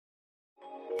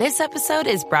This episode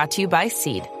is brought to you by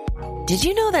Seed. Did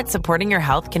you know that supporting your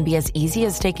health can be as easy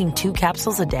as taking 2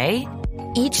 capsules a day?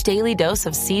 Each daily dose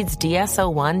of Seed's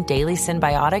DS-01 Daily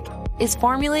Synbiotic is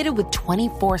formulated with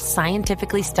 24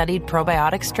 scientifically studied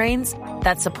probiotic strains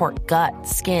that support gut,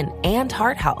 skin, and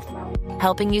heart health,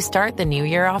 helping you start the new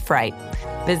year off right.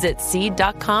 Visit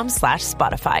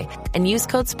seed.com/Spotify and use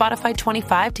code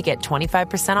Spotify25 to get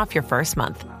 25% off your first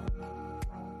month.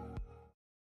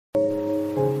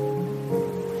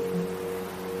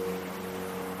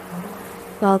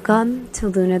 Welcome to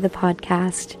Luna the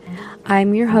podcast.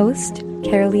 I'm your host,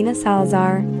 Carolina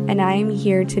Salazar, and I am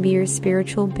here to be your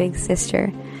spiritual big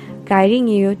sister, guiding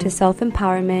you to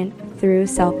self-empowerment through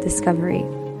self-discovery.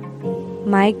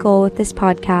 My goal with this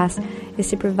podcast is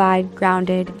to provide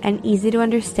grounded and easy to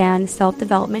understand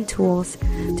self-development tools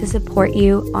to support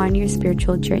you on your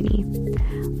spiritual journey.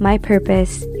 My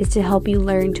purpose is to help you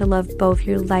learn to love both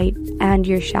your light and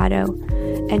your shadow,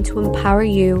 and to empower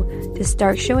you to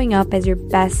start showing up as your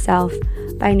best self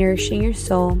by nourishing your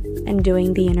soul and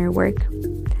doing the inner work.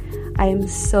 I am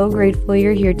so grateful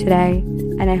you're here today,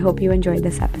 and I hope you enjoyed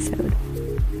this episode.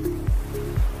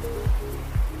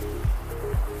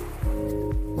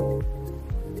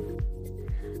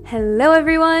 Hello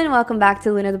everyone, welcome back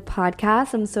to Luna the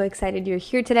podcast. I'm so excited you're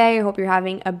here today. I hope you're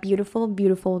having a beautiful,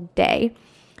 beautiful day.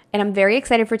 And I'm very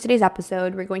excited for today's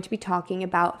episode. We're going to be talking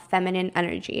about feminine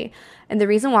energy. And the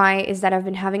reason why is that I've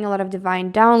been having a lot of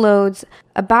divine downloads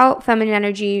about feminine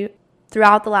energy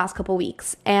throughout the last couple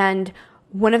weeks. And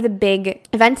one of the big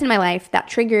events in my life that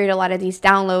triggered a lot of these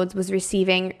downloads was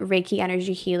receiving Reiki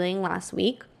energy healing last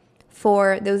week.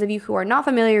 For those of you who are not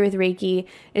familiar with Reiki,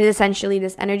 it is essentially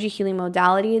this energy healing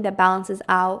modality that balances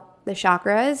out the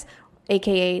chakras,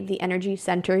 aka the energy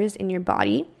centers in your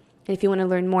body. And if you want to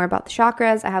learn more about the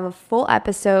chakras, I have a full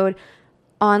episode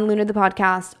on Luna the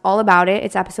podcast all about it.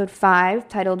 It's episode 5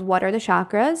 titled What Are the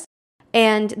Chakras?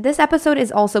 And this episode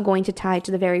is also going to tie to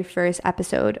the very first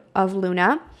episode of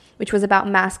Luna, which was about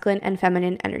masculine and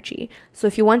feminine energy. So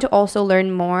if you want to also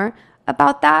learn more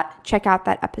about that, check out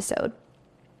that episode.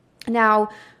 Now,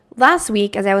 last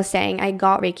week, as I was saying, I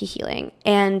got Reiki healing,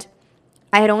 and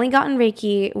I had only gotten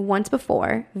Reiki once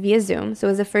before via Zoom. So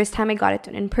it was the first time I got it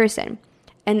done in person.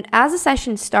 And as the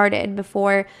session started,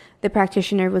 before the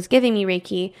practitioner was giving me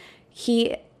Reiki,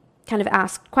 he kind of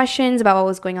asked questions about what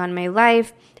was going on in my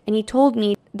life. And he told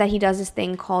me that he does this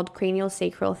thing called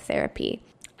craniosacral therapy.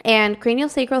 And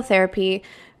craniosacral therapy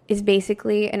is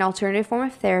basically an alternative form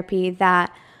of therapy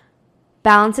that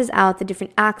balances out the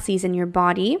different axes in your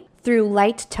body through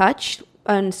light touch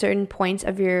on certain points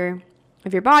of your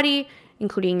body,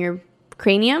 including your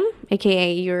cranium,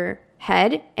 aka your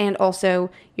head, and also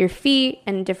your feet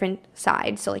and different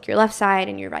sides, so like your left side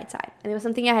and your right side. And it was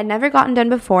something I had never gotten done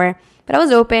before, but I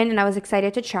was open and I was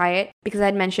excited to try it because I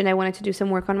had mentioned I wanted to do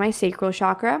some work on my sacral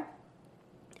chakra.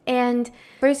 And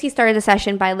first he started the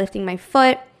session by lifting my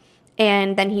foot,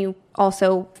 and then he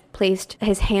also placed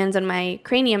his hands on my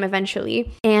cranium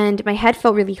eventually, and my head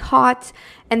felt really hot.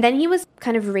 And then he was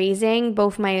kind of raising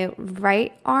both my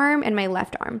right arm and my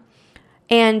left arm.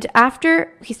 And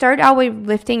after, he started out with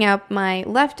lifting up my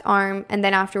left arm, and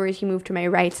then afterwards he moved to my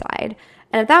right side.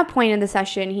 And at that point in the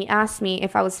session, he asked me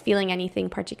if I was feeling anything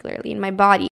particularly in my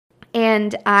body.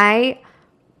 And I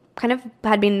kind of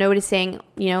had been noticing,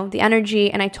 the energy,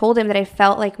 and I told him that I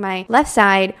felt like my left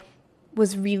side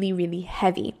was really, really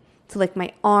heavy. So like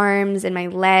my arms and my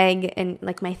leg and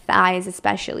like my thighs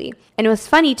especially. And it was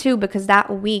funny too because that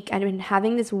week I'd been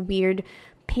having this weird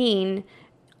pain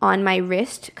on my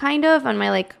wrist, kind of, on my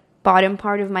like bottom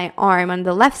part of my arm on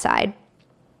the left side.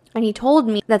 And he told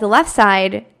me that the left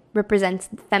side represents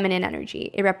feminine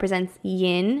energy. It represents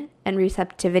yin and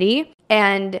receptivity.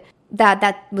 And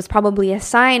that was probably a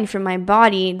sign from my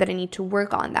body that I need to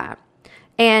work on that.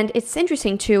 And it's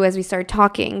interesting too as we start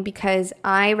talking because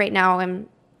I right now am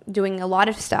doing a lot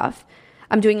of stuff.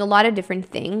 I'm doing a lot of different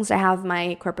things. I have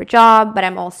my corporate job, but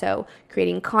I'm also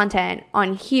creating content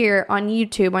on here, on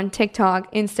YouTube, on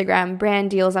TikTok, Instagram,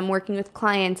 brand deals. I'm working with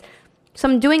clients. So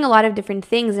I'm doing a lot of different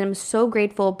things, and I'm so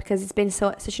grateful because it's been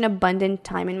such an abundant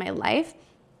time in my life.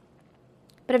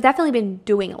 But I've definitely been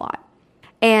doing a lot.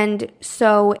 And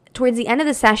so towards the end of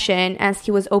the session, as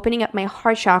he was opening up my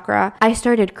heart chakra, I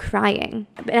started crying.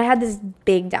 And I had this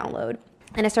big download.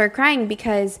 And I started crying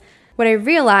because what I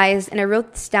realized, and I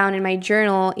wrote this down in my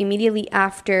journal immediately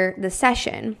after the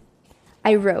session,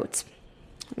 I wrote,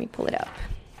 let me pull it up.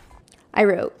 I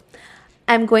wrote,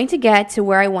 I'm going to get to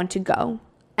where I want to go.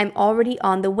 I'm already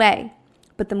on the way.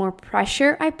 But the more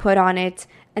pressure I put on it,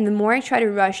 and the more I try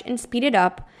to rush and speed it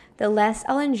up, the less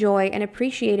I'll enjoy and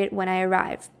appreciate it when I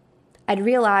arrive. I'd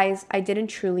realize I didn't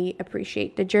truly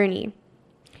appreciate the journey.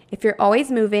 If you're always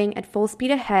moving at full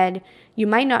speed ahead, you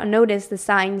might not notice the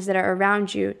signs that are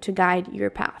around you to guide your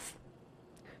path.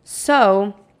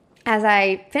 So, as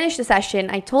I finished the session,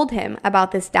 I told him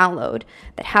about this download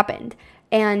that happened.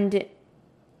 And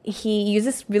he used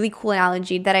this really cool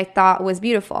analogy that I thought was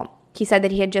beautiful. He said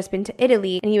that he had just been to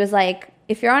Italy, and he was like,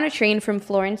 if you're on a train from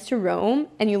Florence to Rome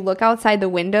and you look outside the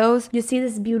windows, you see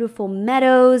this beautiful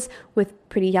meadows with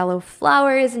pretty yellow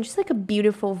flowers and just like a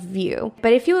beautiful view.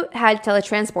 But if you had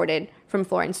teletransported from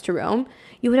Florence to Rome,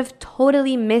 you would have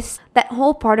totally missed that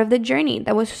whole part of the journey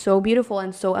that was so beautiful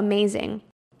and so amazing.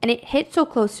 And it hit so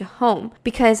close to home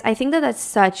because I think that that's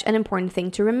such an important thing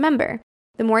to remember.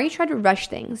 The more you try to rush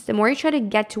things, the more you try to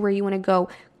get to where you want to go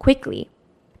quickly,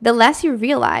 the less you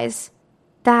realize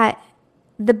that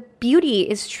the beauty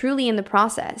is truly in the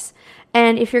process.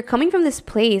 And if you're coming from this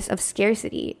place of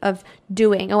scarcity, of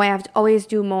doing, I have to always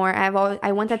do more, I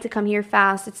want that to come here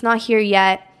fast, it's not here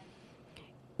yet,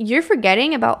 you're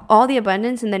forgetting about all the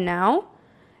abundance in the now.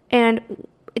 And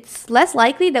it's less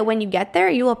likely that when you get there,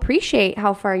 you'll appreciate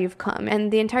how far you've come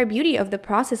and the entire beauty of the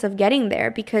process of getting there,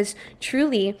 because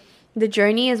truly, the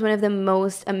journey is one of the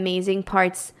most amazing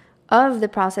parts of the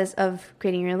process of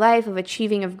creating your life, of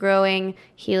achieving, of growing,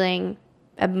 healing,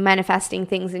 manifesting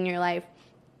things in your life.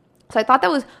 So I thought that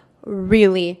was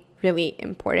really, really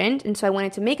important. And so I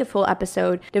wanted to make a full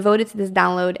episode devoted to this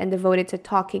download and devoted to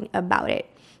talking about it,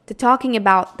 to talking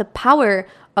about the power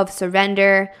of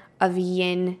surrender, of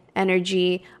yin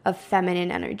energy, of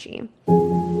feminine energy.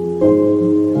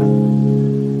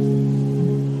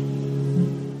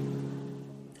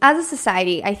 As a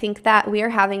society, I think that we are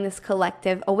having this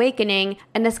collective awakening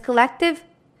and this collective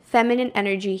feminine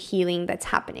energy healing that's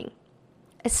happening.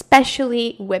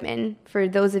 Especially women, for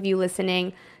those of you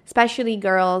listening, especially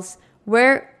girls,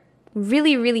 we're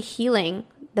really, really healing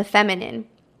the feminine.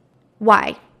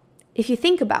 Why? If you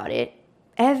think about it,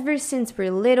 ever since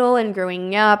we're little and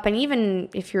growing up, and even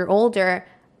if you're older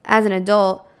as an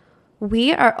adult,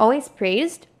 we are always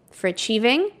praised for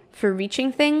achieving, for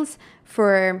reaching things,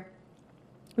 for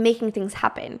making things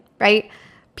happen, right?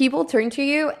 People turn to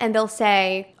you and they'll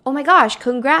say, oh my gosh,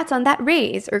 congrats on that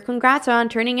raise, or congrats on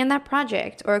turning in that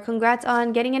project, or congrats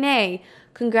on getting an A,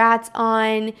 congrats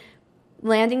on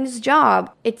landing this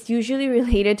job. It's usually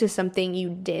related to something you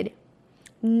did.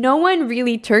 No one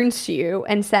really turns to you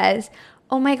and says,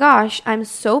 oh my gosh, I'm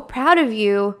so proud of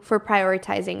you for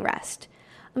prioritizing rest.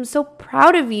 I'm so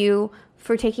proud of you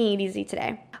for taking it easy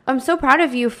today. I'm so proud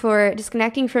of you for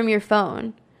disconnecting from your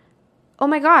phone. Oh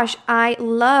my gosh, I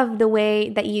love the way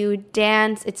that you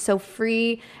dance. It's so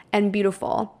free and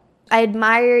beautiful. I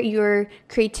admire your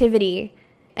creativity,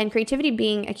 and creativity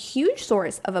being a huge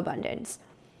source of abundance.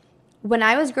 When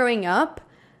I was growing up,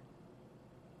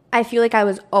 I feel like I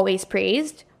was always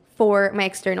praised for my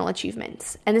external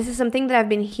achievements. And this is something that I've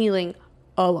been healing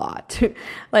a lot,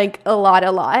 like a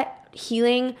lot,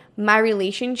 healing my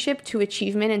relationship to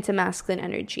achievement and to masculine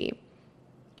energy.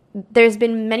 There's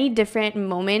been many different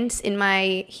moments in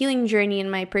my healing journey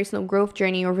and my personal growth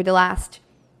journey over the last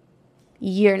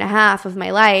year and a half of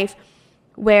my life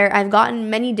where I've gotten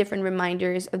many different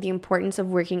reminders of the importance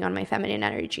of working on my feminine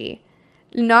energy.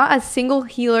 Not a single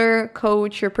healer,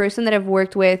 coach, or person that I've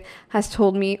worked with has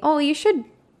told me, oh, you should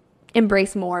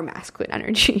embrace more masculine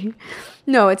energy.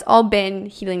 No, it's all been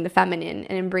healing the feminine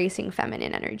and embracing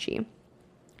feminine energy.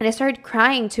 And I started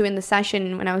crying too in the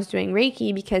session when I was doing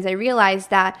Reiki, because I realized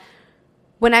that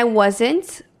when I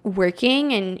wasn't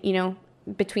working and,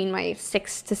 between my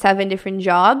 6 to 7 different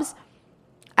jobs,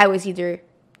 I was either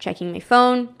checking my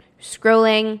phone,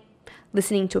 scrolling,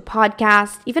 listening to a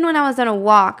podcast. Even when I was on a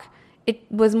walk, it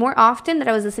was more often that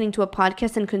I was listening to a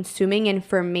podcast and consuming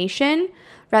information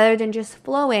rather than just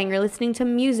flowing or listening to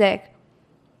music.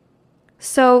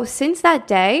 So since that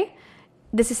day,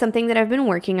 this is something that I've been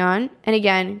working on. And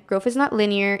again, growth is not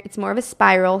linear. It's more of a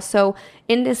spiral. So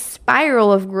in this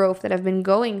spiral of growth that I've been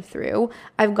going through,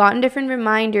 I've gotten different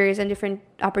reminders and different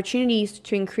opportunities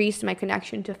to increase my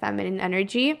connection to feminine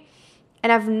energy.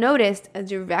 And I've noticed a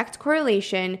direct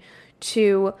correlation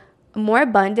to more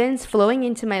abundance flowing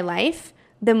into my life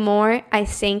the more I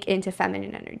sink into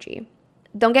feminine energy.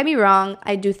 Don't get me wrong.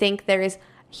 I do think there is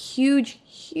huge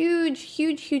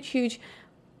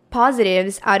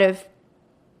positives out of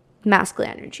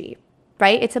masculine energy,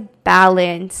 right? It's a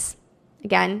balance.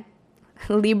 Again,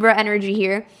 Libra energy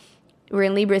here. We're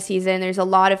in Libra season. There's a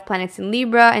lot of planets in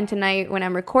Libra. And tonight, when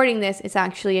I'm recording this, it's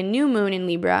actually a new moon in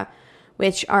Libra,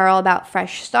 which are all about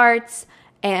fresh starts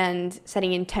and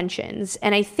setting intentions.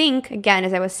 And I think, again,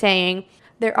 as I was saying,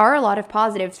 there are a lot of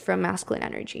positives from masculine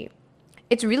energy.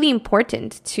 It's really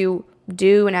important to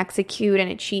do and execute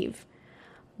and achieve.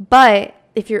 But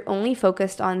if you're only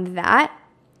focused on that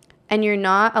and you're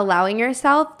not allowing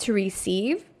yourself to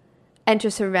receive and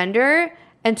to surrender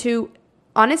and to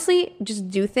honestly just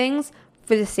do things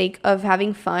for the sake of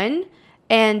having fun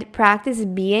and practice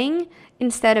being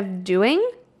instead of doing,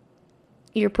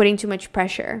 you're putting too much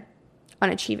pressure on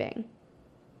achieving,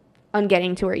 on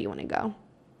getting to where you want to go.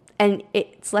 And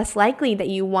it's less likely that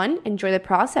you, one, enjoy the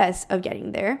process of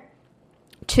getting there,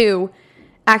 two,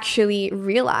 actually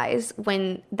realize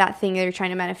when that thing that you're trying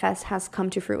to manifest has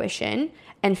come to fruition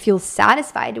and feel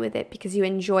satisfied with it because you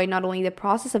enjoy not only the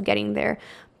process of getting there,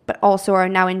 but also are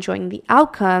now enjoying the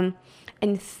outcome.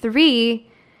 And three,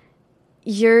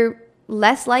 you're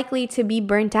less likely to be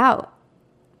burnt out.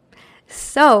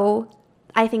 So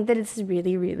I think that it's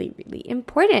really, really, really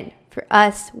important for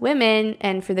us women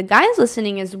and for the guys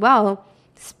listening as well,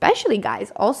 especially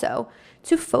guys also,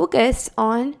 to focus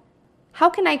on how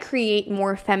can I create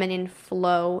more feminine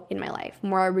flow in my life,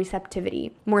 more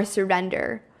receptivity, more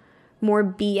surrender, more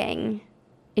being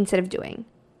instead of doing.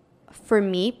 For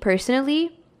me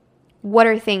personally, what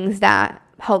are things that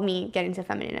help me get into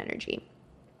feminine energy?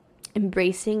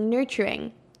 Embracing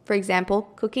nurturing. For example,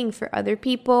 cooking for other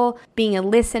people, being a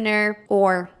listener,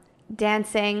 or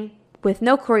dancing with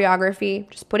no choreography,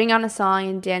 just putting on a song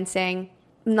and dancing,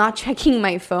 not checking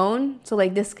my phone, so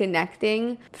like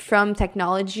disconnecting from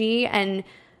technology and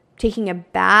taking a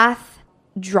bath,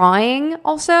 drawing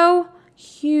also,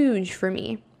 huge for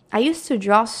me. I used to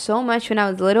draw so much when I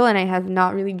was little and I have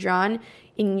not really drawn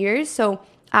in years, so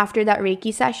after that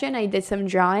Reiki session, I did some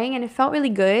drawing and it felt really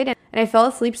good and I fell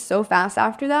asleep so fast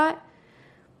after that.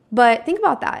 But think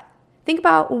about that. Think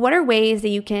about what are ways that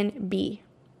you can be.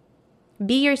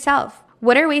 Be yourself.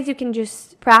 What are ways you can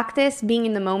just practice being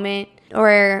in the moment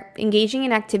or engaging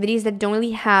in activities that don't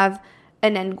really have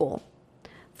an end goal?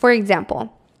 For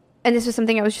example, and this was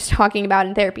something I was just talking about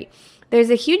in therapy, there's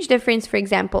a huge difference, for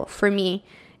example, for me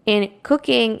in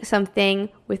cooking something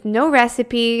with no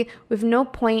recipe, with no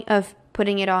point of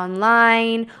putting it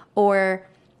online or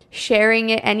sharing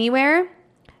it anywhere,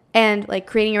 and like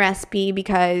creating a recipe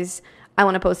because I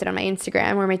want to post it on my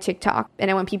Instagram or my TikTok and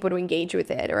I want people to engage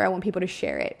with it or I want people to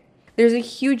share it. There's a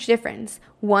huge difference.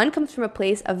 One comes from a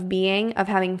place of being, of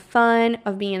having fun,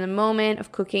 of being in the moment,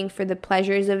 of cooking for the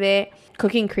pleasures of it,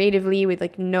 cooking creatively with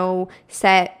like no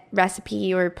set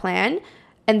recipe or plan.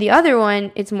 And the other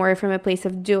one, it's more from a place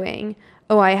of doing.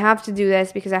 Oh, I have to do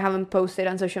this because I haven't posted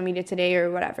on social media today or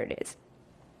whatever it is.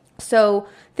 So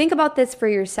think about this for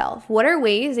yourself. What are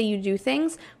ways that you do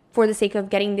things for the sake of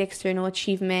getting the external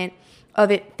achievement, of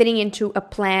it fitting into a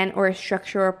plan or a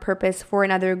structure or purpose for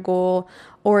another goal,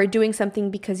 or doing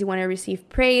something because you want to receive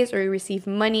praise or receive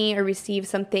money or receive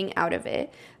something out of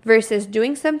it, versus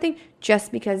doing something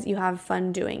just because you have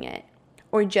fun doing it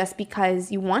or just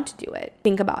because you want to do it?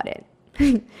 Think about it.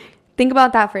 Think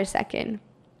about that for a second.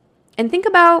 And think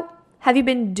about, have you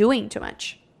been doing too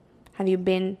much? Have you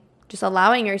been just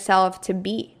allowing yourself to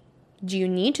be? Do you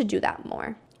need to do that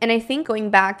more? And I think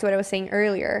going back to what I was saying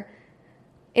earlier,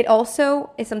 it also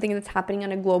is something that's happening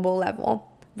on a global level,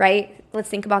 right? Let's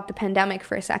think about the pandemic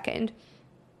for a second.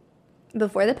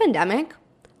 Before the pandemic,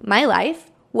 my life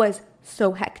was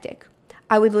so hectic.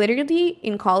 I would literally,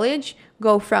 in college,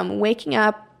 go from waking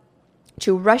up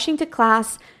to rushing to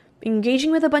class, engaging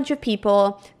with a bunch of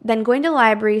people, then going to the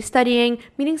library, studying,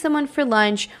 meeting someone for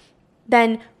lunch,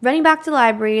 then running back to the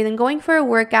library, then going for a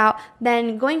workout,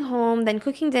 then going home, then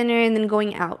cooking dinner, and then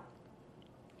going out,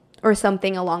 or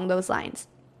something along those lines.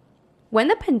 When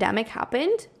the pandemic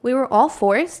happened, we were all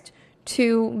forced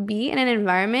to be in an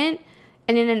environment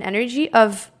and in an energy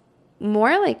of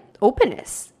more like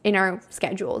openness in our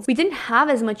schedules. We didn't have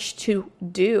as much to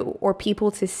do or people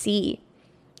to see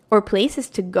or places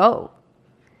to go.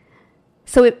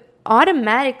 So it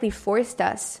automatically forced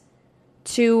us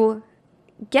to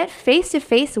get face to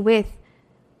face with,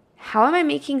 how am I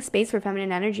making space for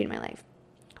feminine energy in my life?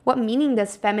 What meaning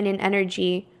does feminine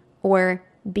energy or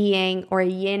being or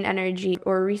yin energy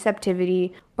or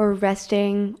receptivity or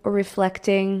resting or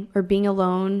reflecting or being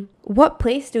alone, what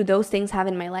place do those things have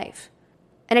in my life?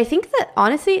 And I think that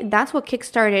honestly, that's what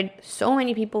kickstarted so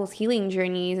many people's healing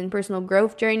journeys and personal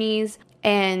growth journeys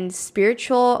and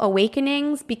spiritual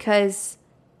awakenings, because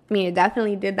I mean, it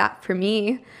definitely did that for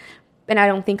me. And I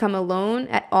don't think I'm alone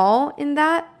at all in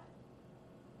that.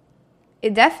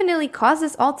 It definitely caused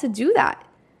us all to do that.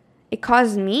 It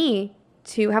caused me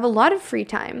to have a lot of free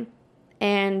time.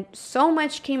 And so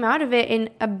much came out of it in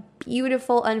a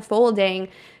beautiful unfolding,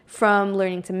 from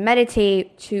learning to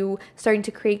meditate to starting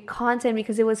to create content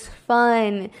because it was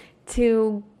fun,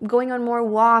 to going on more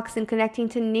walks and connecting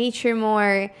to nature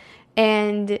more,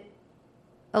 and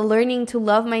learning to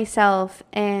love myself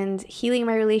and healing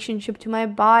my relationship to my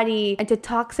body and to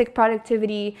toxic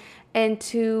productivity and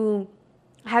to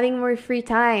having more free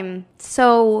time.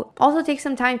 So also take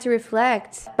some time to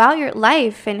reflect about your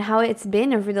life and how it's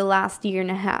been over the last year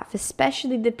and a half,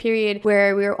 especially the period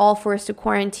where we were all forced to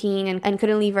quarantine and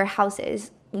couldn't leave our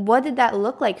houses. What did that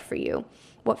look like for you?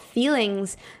 What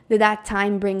feelings did that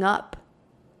time bring up?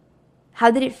 How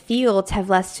did it feel to have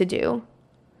less to do?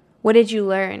 What did you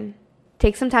learn?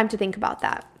 Take some time to think about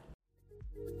that.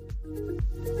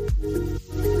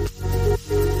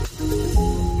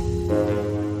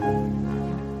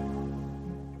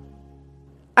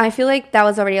 I feel like that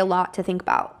was already a lot to think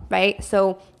about, right?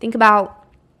 So think about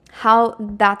how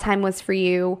that time was for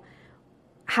you.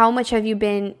 How much have you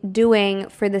been doing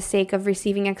for the sake of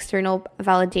receiving external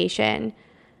validation?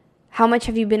 How much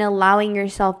have you been allowing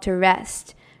yourself to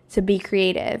rest, to be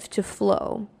creative, to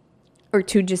flow, or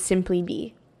to just simply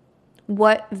be?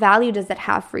 What value does that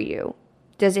have for you?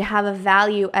 Does it have a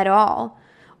value at all?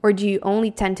 Or do you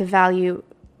only tend to value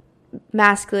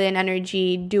masculine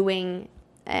energy, doing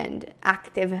and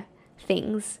active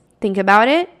things? Think about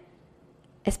it,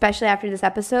 especially after this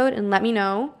episode, and let me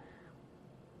know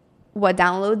what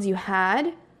downloads you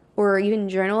had, or even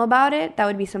journal about it. That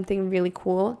would be something really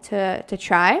cool to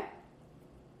try.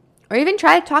 Or even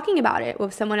try talking about it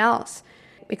with someone else.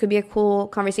 It could be a cool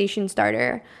conversation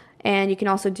starter. And you can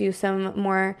also do some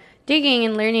more digging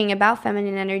and learning about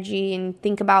feminine energy and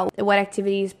think about what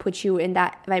activities put you in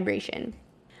that vibration.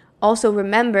 Also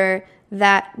remember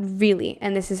that really,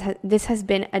 and this has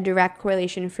been a direct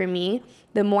correlation for me,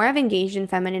 the more I've engaged in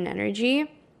feminine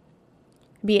energy,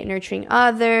 be it nurturing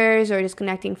others or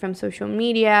disconnecting from social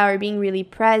media or being really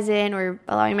present or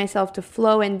allowing myself to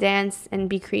flow and dance and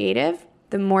be creative,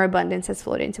 the more abundance has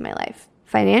flowed into my life.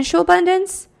 Financial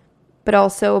abundance, but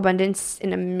also abundance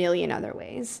in a million other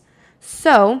ways.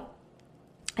 So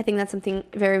I think that's something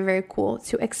very, very cool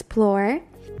to explore.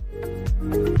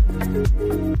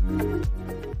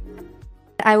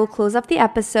 I will close up the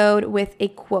episode with a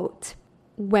quote.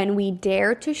 When we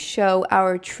dare to show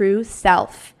our true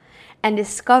self and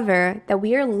discover that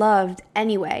we are loved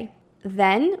anyway,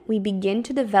 then we begin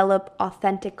to develop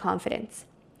authentic confidence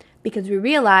because we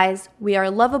realize we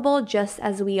are lovable just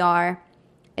as we are,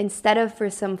 instead of for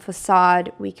some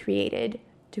facade we created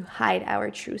to hide our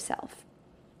true self.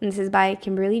 And this is by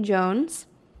Kimberly Jones.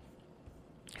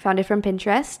 I found it from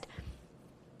Pinterest.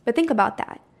 But think about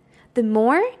that. The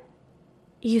more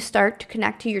you start to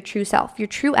connect to your true self, your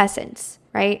true essence,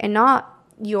 right? And not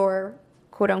your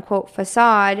quote unquote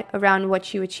facade around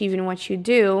what you achieve and what you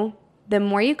do, the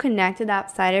more you connect to that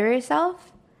side of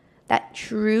yourself, that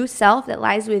true self that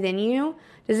lies within you,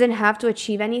 doesn't have to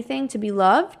achieve anything to be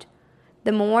loved,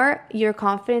 the more your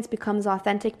confidence becomes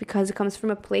authentic because it comes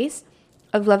from a place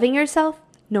of loving yourself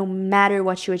no matter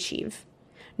what you achieve,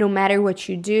 no matter what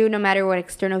you do, no matter what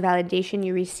external validation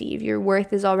you receive. Your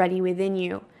worth is already within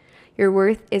you. Your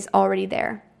worth is already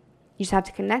there. You just have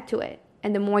to connect to it.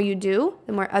 And the more you do,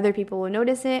 the more other people will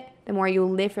notice it, the more you'll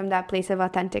live from that place of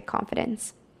authentic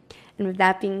confidence. And with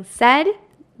that being said,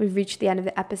 we've reached the end of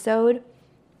the episode.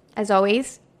 As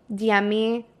always, DM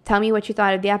me. Tell me what you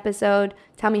thought of the episode.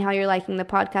 Tell me how you're liking the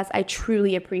podcast. I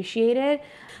truly appreciate it.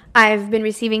 I've been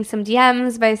receiving some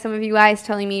DMs by some of you guys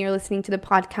telling me you're listening to the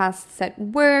podcasts at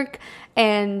work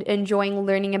and enjoying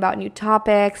learning about new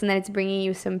topics and that it's bringing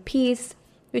you some peace,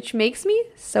 which makes me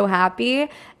so happy.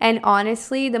 And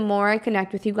honestly, the more I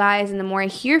connect with you guys and the more I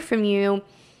hear from you,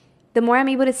 the more I'm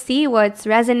able to see what's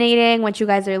resonating, what you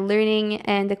guys are learning,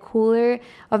 and the cooler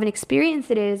of an experience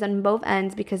it is on both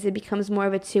ends because it becomes more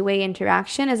of a two-way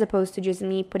interaction as opposed to just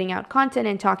me putting out content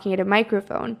and talking at a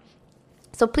microphone.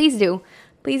 So please do.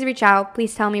 Please reach out.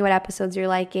 Please tell me what episodes you're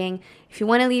liking. If you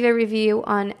want to leave a review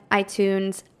on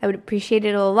iTunes, I would appreciate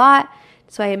it a lot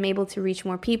so I am able to reach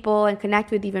more people and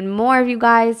connect with even more of you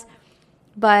guys.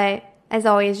 But as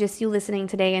always, just you listening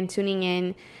today and tuning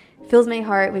in fills my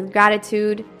heart with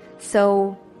gratitude.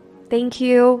 So thank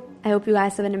you. I hope you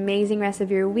guys have an amazing rest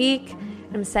of your week.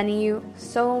 I'm sending you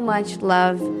so much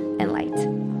love and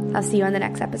light. I'll see you on the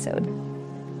next episode.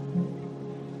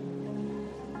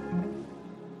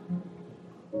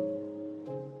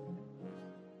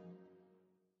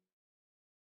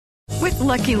 With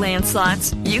Lucky Land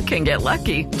Slots, you can get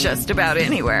lucky just about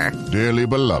anywhere. Dearly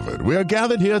beloved, we are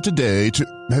gathered here today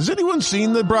to... Has anyone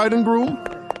seen the bride and groom?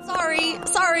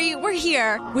 Sorry, we're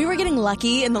here. We were getting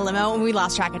lucky in the limo and we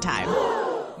lost track of time.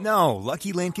 No,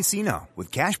 Lucky Land Casino,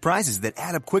 with cash prizes that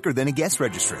add up quicker than a guest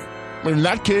registry. In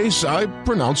that case, I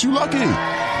pronounce you lucky.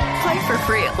 Play for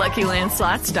free at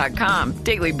LuckyLandSlots.com.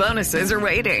 Daily bonuses are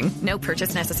waiting. No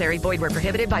purchase necessary. Void where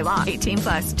prohibited by law.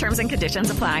 18+. Terms and conditions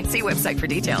apply. See website for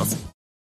details.